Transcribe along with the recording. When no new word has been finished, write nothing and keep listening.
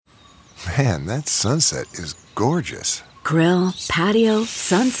Man, that sunset is gorgeous. Grill, patio,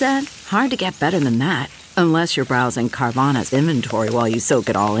 sunset. Hard to get better than that. Unless you're browsing Carvana's inventory while you soak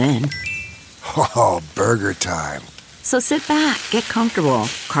it all in. Oh, burger time. So sit back, get comfortable.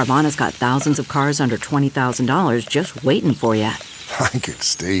 Carvana's got thousands of cars under $20,000 just waiting for you. I could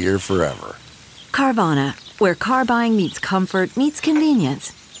stay here forever. Carvana, where car buying meets comfort meets convenience.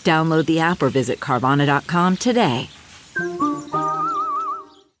 Download the app or visit Carvana.com today.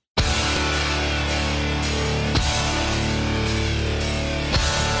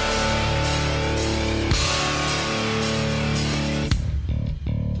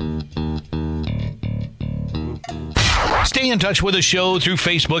 Stay in touch with the show through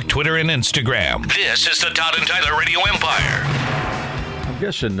Facebook, Twitter, and Instagram. This is the Todd and Tyler Radio Empire. I'm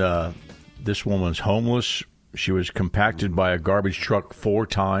guessing this woman's homeless. She was compacted by a garbage truck 4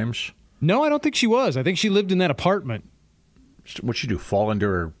 times. No, I don't think she was. I think she lived in that apartment. What'd she do, fall into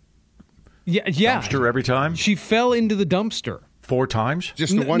her dumpster every time? She fell into the dumpster. 4 times?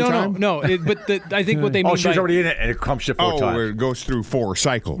 Just the one time? No. I think what they mean she was already in it, and it comes to 4 times. Oh, it goes through 4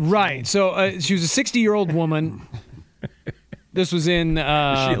 cycles. Right. So she was a 60-year-old woman. This was in...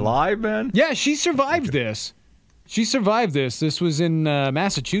 Is she alive, man? Yeah, she survived this. This was in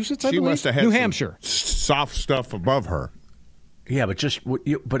Massachusetts, I believe? She must have had New Hampshire. Soft stuff above her. Yeah,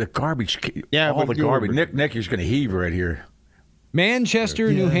 but a garbage... Yeah, all the garbage. Nick is going to heave right here.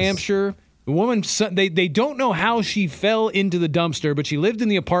 Manchester, New Hampshire. The woman, they don't know how she fell into the dumpster, but she lived in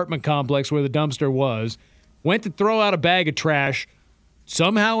the apartment complex where the dumpster was, went to throw out a bag of trash,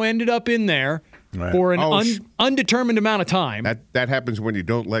 somehow ended up in there for an undetermined amount of time. That happens when you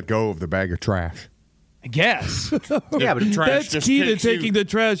don't let go of the bag of trash. I guess. Yeah, but that's key to taking the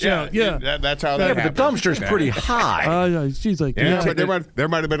trash out. Yeah, that's how that happens. But the dumpster's pretty high. She's like, but there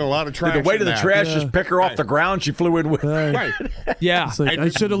might have been a lot of trash. The weight of the trash just pick her off the ground. She flew in with. Right. Yeah. It's like, I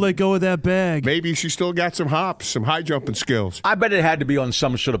should have let go of that bag. Maybe she still got some hops, some high jumping skills. I bet it had to be on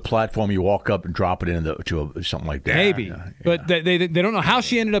some sort of platform. You walk up and drop it into something like that. Maybe. Yeah. But they don't know how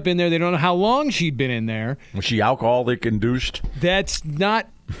she ended up in there. They don't know how long she'd been in there. Was she alcoholic induced? That's not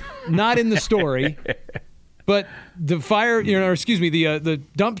in the story. But the the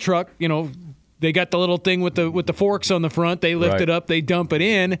dump truck, they got the little thing with the forks on the front. They lift it up, they dump it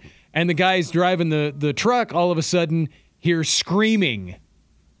in, and the guys driving the truck all of a sudden hear screaming.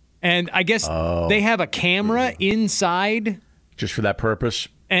 And I guess they have a camera inside. Just for that purpose?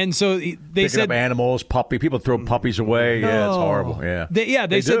 And so they said... up animals, people throw puppies away. Yeah, it's horrible. Yeah,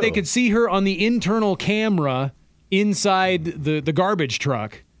 they said they could see her on the internal camera inside the garbage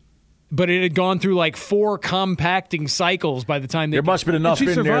truck. But it had gone through like 4 compacting cycles by the time there must have been enough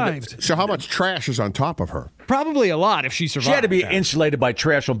in survived. there. So how much trash is on top of her? Probably a lot if she survived. She had to be insulated by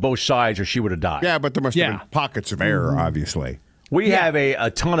trash on both sides or she would have died. Yeah, but there must have been pockets of air, obviously. We have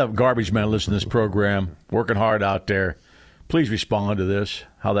a ton of garbage men listening to this program, working hard out there. Please respond to this,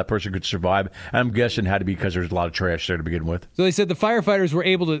 how that person could survive. I'm guessing it had to be because there's a lot of trash there to begin with. So they said the firefighters were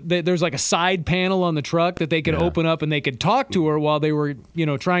able to, there's like a side panel on the truck that they could open up and they could talk to her while they were,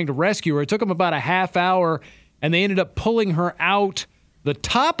 trying to rescue her. It took them about a half hour, and they ended up pulling her out the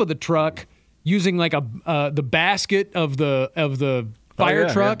top of the truck using like the basket of the fire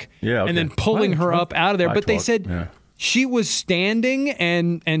truck, and then pulling her up out of there. But they said she was standing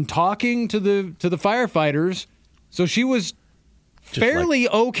and talking to the firefighters, so she was fairly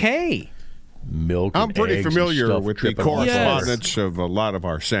okay. Milk. I'm pretty eggs familiar and with the correspondence of a lot of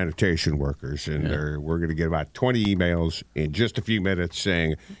our sanitation workers, and we're going to get about 20 emails in just a few minutes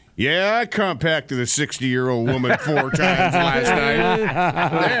saying, "Yeah, I compacted a 60-year-old woman 4 times last night.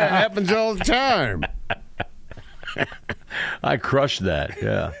 Yeah, it happens all the time." I crushed that.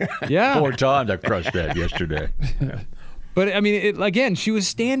 Yeah. 4 times I crushed that yesterday. But I mean, again, she was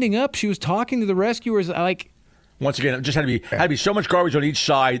standing up. She was talking to the rescuers. Once again, it just had to be so much garbage on each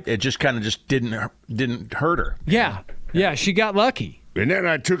side. It just kind of didn't hurt her. Yeah, she got lucky. And then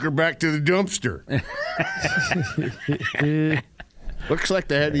I took her back to the dumpster. Looks like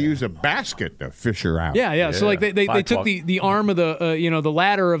they had to use a basket to fish her out. Yeah. So like they took the arm of the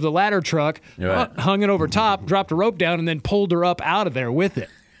ladder of the ladder truck, hung it over top, dropped a rope down, and then pulled her up out of there with it.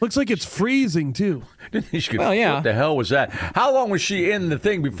 Looks like it's freezing, too. Well, yeah. What the hell was that? How long was she in the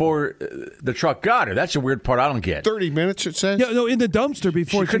thing before the truck got her? That's the weird part I don't get. 30 minutes, it says? Yeah, no, in the dumpster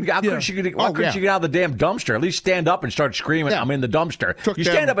before. Why couldn't she get out of the damn dumpster? At least stand up and start screaming, I'm in the dumpster. You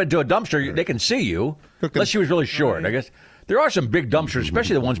stand up into a dumpster, they can see you. Unless she was really short. I guess there are some big dumpsters,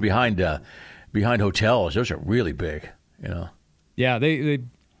 especially the ones behind hotels. Those are really big, Yeah, they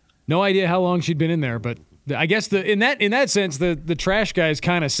no idea how long she'd been in there, but I guess in that sense, the trash guys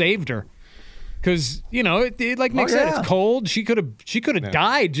kind of saved her, because like Nick said, it's cold. She could have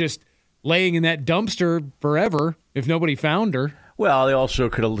died just laying in that dumpster forever if nobody found her. Well, they also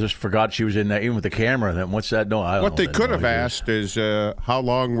could have just forgot she was in there, even with the camera. Then what's that? No, I don't know what they could have asked is, how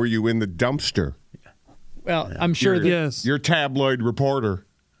long were you in the dumpster? Well, I'm sure that your tabloid reporter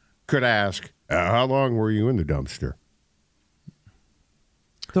could ask, how long were you in the dumpster?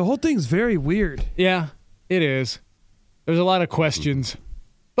 The whole thing's very weird. Yeah, it is. There's a lot of questions.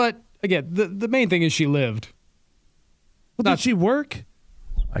 But, again, the main thing is she lived. Well, did she work?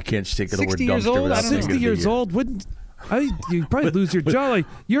 I can't stick to the word 60 years dumpster old? without I don't know. 60 years old? You'd probably lose your jaw. Like,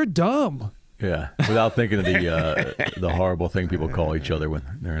 you're dumb. Yeah, without thinking of the horrible thing people call each other when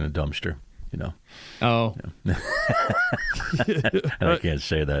they're in a dumpster. You know. Oh. Yeah. And I can't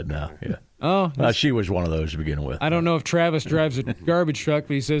say that now. Yeah. Oh. She was one of those to begin with. I don't know if Travis drives a garbage truck,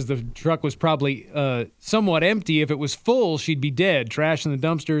 but he says the truck was probably somewhat empty. If it was full, she'd be dead. Trash in the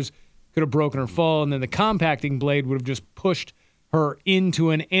dumpsters could have broken her fall, and then the compacting blade would have just pushed her into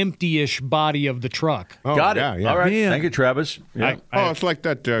an empty-ish body of the truck. Oh, got it. Yeah. All right. Man. Thank you, Travis. Yeah. It's like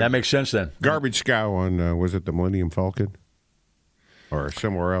that. That makes sense then. Garbage scow on, was it the Millennium Falcon? Or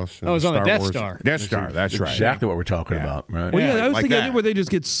somewhere else? Oh, it was on the Death Wars? Star. Death Star, that's right. Exactly what we're talking about, right? Well, yeah, I was like thinking that. where they just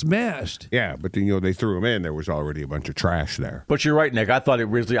get smashed. Yeah, but then, they threw them in. There was already a bunch of trash there. But you're right, Nick. I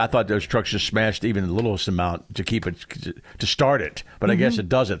thought those trucks just smashed even the littlest amount to keep it to start it. But I guess it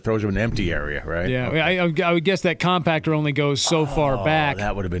doesn't. It throws them in an empty area, right? Yeah, I would guess that compactor only goes so far back.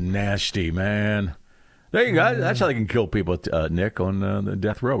 That would have been nasty, man. There you go. That's how they can kill people, Nick, on the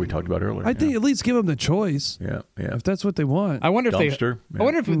death row we talked about earlier. I think at least give them the choice. Yeah. If that's what they want. I wonder if Dumpster, I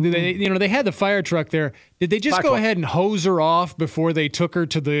wonder if they had the fire truck there. Did they just go ahead and hose her off before they took her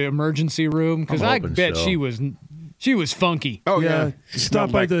to the emergency room? Because I bet so. she was funky. Oh, yeah.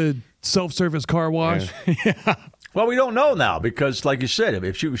 Stop by the self-service car wash. Yeah. Well, we don't know now because, like you said,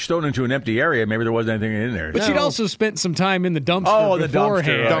 if she was thrown into an empty area, maybe there wasn't anything in there. But she'd also spent some time in the dumpster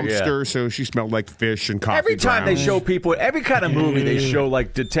beforehand. Dumpster, so she smelled like fish and coffee Every time grounds. they show people, every kind of movie, they show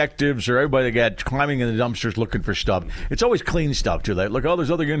like detectives or everybody that got climbing in the dumpsters looking for stuff. It's always clean stuff too. Like, look, there's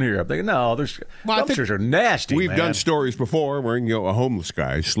nothing in here. I'm thinking, no, dumpsters are nasty. We've man. done stories before where a homeless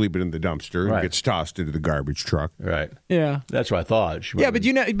guy is sleeping in the dumpster Right. and gets tossed into the garbage truck. Right. Yeah. That's what I thought.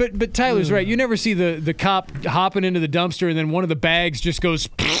 But Tyler's right. You never see the cop hopping into the dumpster and then one of the bags just goes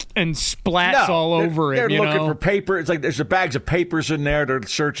and splats all over They're it. looking for paper. It's like there's the bags of papers in there. They're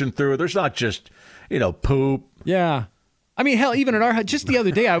searching through. There's not just poop. Yeah. I mean, hell, even at our house, just the other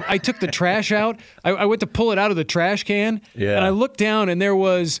day, I took the trash out. I went to pull it out of the trash can, and I looked down, and there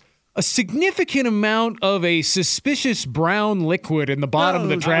was a significant amount of a suspicious brown liquid in the bottom of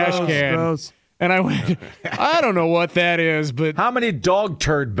the trash can. Gross. And I went, I don't know what that is, but How many dog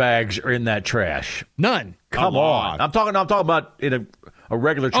turd bags are in that trash? none. Come on. I'm talking about in a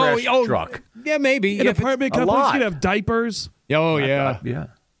regular trash truck. Yeah, maybe. An If it's- apartment a complex, lot. you could have diapers. Oh, yeah. Yeah.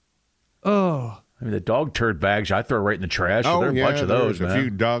 Oh. I mean, the dog turd bags I throw right in the trash. So Oh, there are a yeah, bunch of those, there's man. a few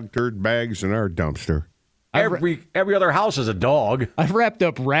dog turd bags in our dumpster. Every other house is a dog. I've wrapped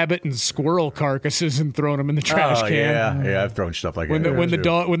up rabbit and squirrel carcasses and thrown them in the trash can. Yeah, I've thrown stuff like When that.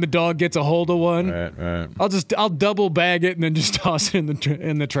 the dog gets a hold of one, Right. I'll double bag it and then just toss it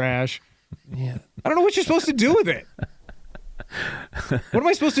in the trash. Yeah. I don't know what you're supposed to do with it. What am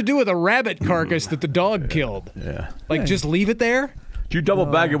I supposed to do with a rabbit carcass that the dog killed? Yeah. Like just leave it there? Do you double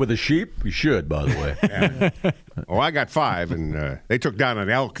bag it with a sheep? You should, by the way. Oh, I got 5, and they took down an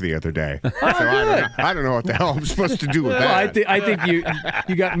elk the other day. So I don't know what the hell I'm supposed to do with Well, that. I think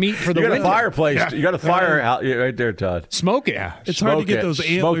you got meat for the You got a winter. fireplace. You got a fire out right there, Todd. Smoke it. It's hard to Smoke get it. those Smoke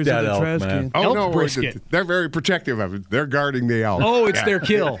antlers in that the elk, trash man. can. Oh, elk no, brisket. they're very protective of it. They're guarding the elk. Oh, it's their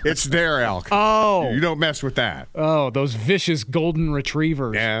kill. It's their elk. Oh. You don't mess with that. Oh, those vicious golden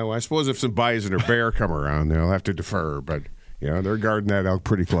retrievers. Yeah, well, I suppose if some bison or bear come around, they'll have to defer, but they're guarding that elk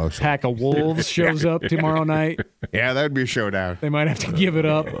pretty close. Pack of wolves shows up tomorrow night. Yeah, that'd be a showdown. They might have to give it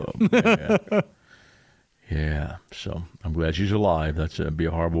up. Yeah. So I'm glad she's alive. That'd be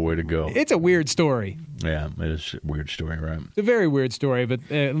a horrible way to go. It's a weird story. Yeah, it is a weird story, right? It's a very weird story, but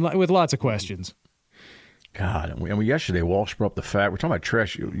with lots of questions. God, and we yesterday Walsh brought up the fact we're talking about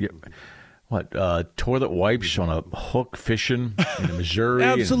trash. Toilet wipes on a hook fishing in Missouri.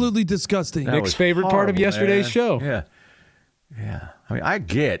 Absolutely disgusting. That Nick's was favorite part of horrible, yesterday's man. show. Yeah. I mean, I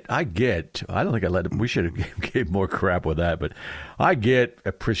get. I don't think we should have gave more crap with that, but I get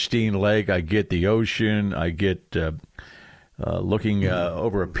a pristine lake. I get the ocean. I get looking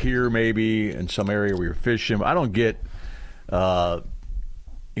over a pier maybe in some area where you're fishing. I don't get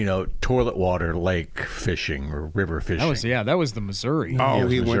toilet water lake fishing or river fishing. That was the Missouri. Oh,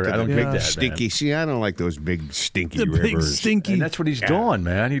 he went to I don't the get big that, stinky. man. See, I don't like those big stinky The rivers. big stinky. And that's what he's doing,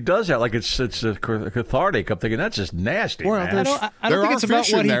 man. He does that like it's a cathartic. I'm thinking that's just nasty, Well, man. I don't think it's about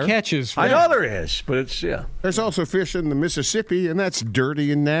what he catches. I know there is, but it's There's also fish in the Mississippi, and that's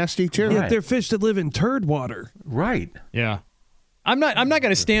dirty and nasty too. Yeah, they're fish that live in turd water. Right. Yeah. I'm not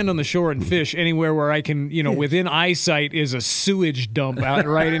going to stand on the shore and fish anywhere where I can, within eyesight is a sewage dump out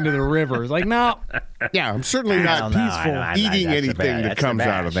right into the river. It's like, no. Yeah, I'm certainly not eating anything that comes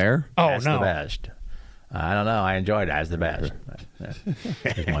out of there. Oh, that's no. the best. I don't know. I enjoyed it. That's the best.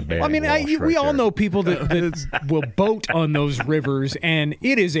 I mean, we all know people that will boat on those rivers, and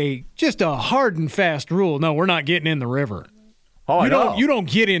it is just a hard and fast rule. No, we're not getting in the river. Oh, you don't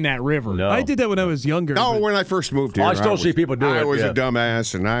get in that river. No. I did that when I was younger. No, when I first moved here, I still see people do it. I was a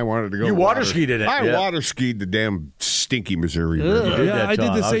dumbass, and I wanted to go. You water skied in it. I water skied the damn stinky Missouri Ugh, River. yeah, I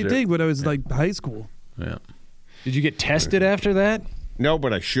did the same thing when I was like high school. Yeah. Did you get tested after that? No,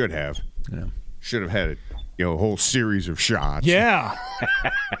 but I should have. Yeah. Should have had a whole series of shots. Yeah.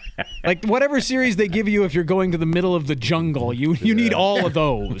 Like whatever series they give you if you're going to the middle of the jungle, you need all of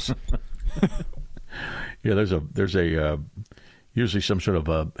those. Yeah, there's a usually some sort of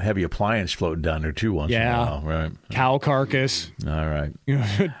a heavy appliance floating down there too once in a while, right? Cow carcass. All right.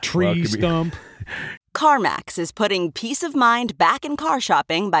 Tree stump. CarMax is putting peace of mind back in car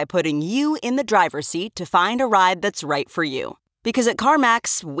shopping by putting you in the driver's seat to find a ride that's right for you. Because at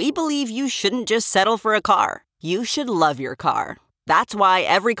CarMax, we believe you shouldn't just settle for a car. You should love your car. That's why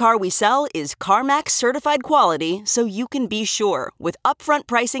every car we sell is CarMax certified quality, so you can be sure with upfront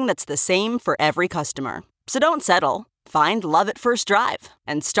pricing that's the same for every customer. So don't settle. Find love at first drive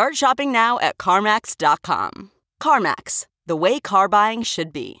and start shopping now at CarMax.com. CarMax, the way car buying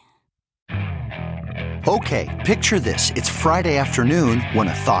should be. Okay, picture this. It's Friday afternoon when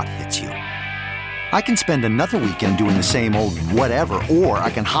a thought hits you. I can spend another weekend doing the same old whatever, or I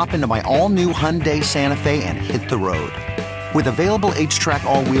can hop into my all-new Hyundai Santa Fe and hit the road. With available H-Track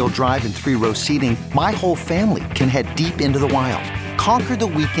all-wheel drive and 3-row seating, my whole family can head deep into the wild. Conquer the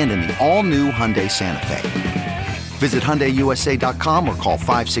weekend in the all-new Hyundai Santa Fe. Visit HyundaiUSA.com or call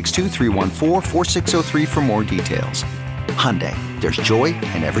 562-314-4603 for more details. Hyundai, there's joy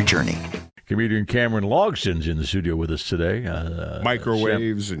in every journey. Comedian Cameron Logston's in the studio with us today.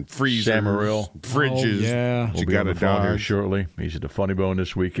 Microwaves and freezers, Samaril. fridges. Oh, yeah. We'll be on the phone here shortly. He's at the Funny Bone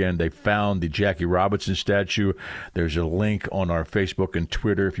this weekend. They found the Jackie Robinson statue. There's a link on our Facebook and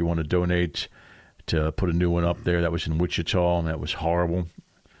Twitter if you want to donate to put a new one up there. That was in Wichita, and that was horrible.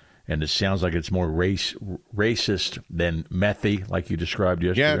 And it sounds like it's more racist than methy, like you described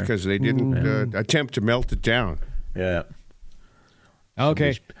yesterday. Yeah, because they didn't attempt to melt it down. Yeah.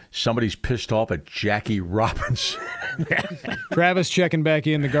 Okay. Somebody's pissed off at Jackie Robinson. Travis checking back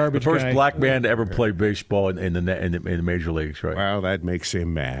in the garbage The first guy. black man to ever play baseball in the major leagues, right? Well, that makes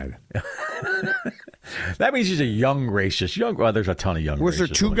him mad. That means he's a young racist. Well, there's a ton of young racists. Was there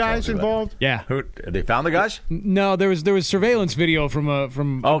two guys involved? Yeah. They found the guys? No, there was surveillance video from a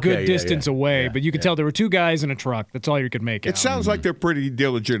good distance away, but you could tell there were two guys in a truck. That's all you could make out. It sounds like they're pretty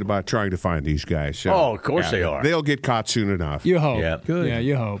diligent about trying to find these guys. So, Oh, of course they are. They'll get caught soon enough. You hope. Yeah. Good. Yeah,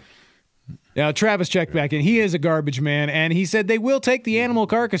 you hope. Now, Travis checked back in. He is a garbage man, and he said they will take the animal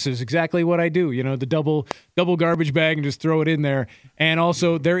carcasses, exactly what I do. You know, the double garbage bag and just throw it in there. And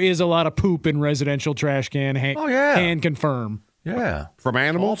also, there is a lot of poop in residential trash can. Can confirm. Yeah. From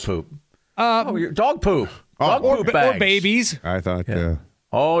animals? Dog poop. Dog poop. Dog poop Or bags. babies. I thought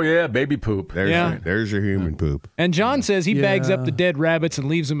Oh, yeah, baby poop. there's your human poop. And John says he bags Yeah. up the dead rabbits and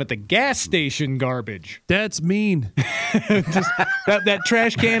leaves them at the gas station garbage. That's mean. Just that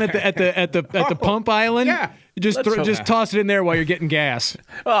trash can at the pump island. Yeah. You just toss it in there while you're getting gas.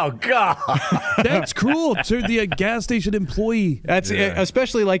 Oh, God. That's cruel to the gas station employee. That's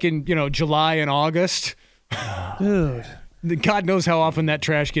especially like in July and August. Dude. God knows how often that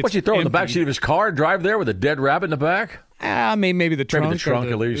trash gets. What's he throw in the emptied. backseat of his car and drive there with a dead rabbit in the back? Maybe the trunk. Maybe the trunk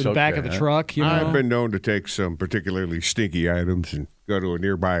or at least, the back okay, of the huh? truck. I've been known to take some particularly stinky items and go to a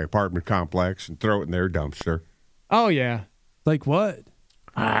nearby apartment complex and throw it in their dumpster. Oh yeah. Like what?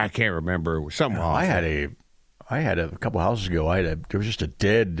 I can't remember. It was something awful. I had a couple houses ago. There was just a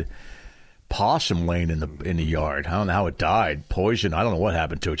dead possum laying in the yard. I don't know how it died. Poison. I don't know what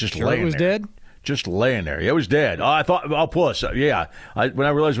happened to it. Just laying It was there. dead. Just laying there. It was dead. Oh, I thought, plus, yeah. When I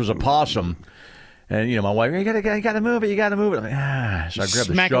realized it was a possum, and my wife, you gotta move it. You gotta move it. I'm like, So I grabbed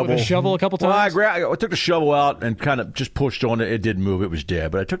Smack the shovel. it with a shovel a couple Well, times. I took the shovel out and kind of just pushed on it. It didn't move. It was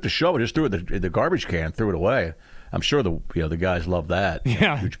dead. But I took the shovel, just threw it in the garbage can, threw it away. I'm sure the guys love that.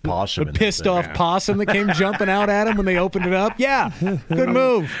 Yeah. Huge possum. The pissed off possum that came jumping out at him when they opened it up. Yeah, good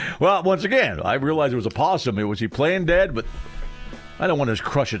move. Well, once again, I realized it was a possum. Was he playing dead? But I don't want to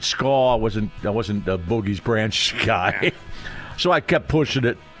crush its skull. I wasn't a Boogie's Branch guy. So I kept pushing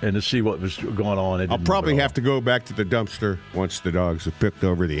it and to see what was going on. I'll probably have to go back to the dumpster once the dogs have picked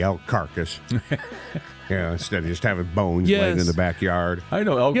over the elk carcass. Instead of just having bones laying in the backyard. I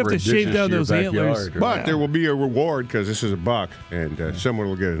know elk. You have to shave down those antlers. But there will be a reward because this is a buck, and someone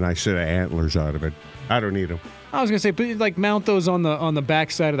will get a nice set of antlers out of it. I don't need them. I was gonna say, like mount those on the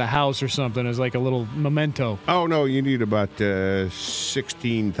back side of the house or something as like a little memento. Oh no, you need about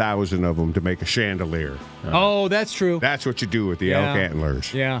 16,000 of them to make a chandelier. Oh, that's true. That's what you do with the elk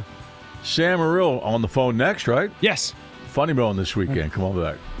antlers. Yeah. Sam Morrill on the phone next, right? Yes. Funny Bone this weekend. Come on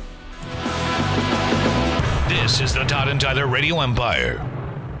back. This is the Todd and Tyler Radio Empire.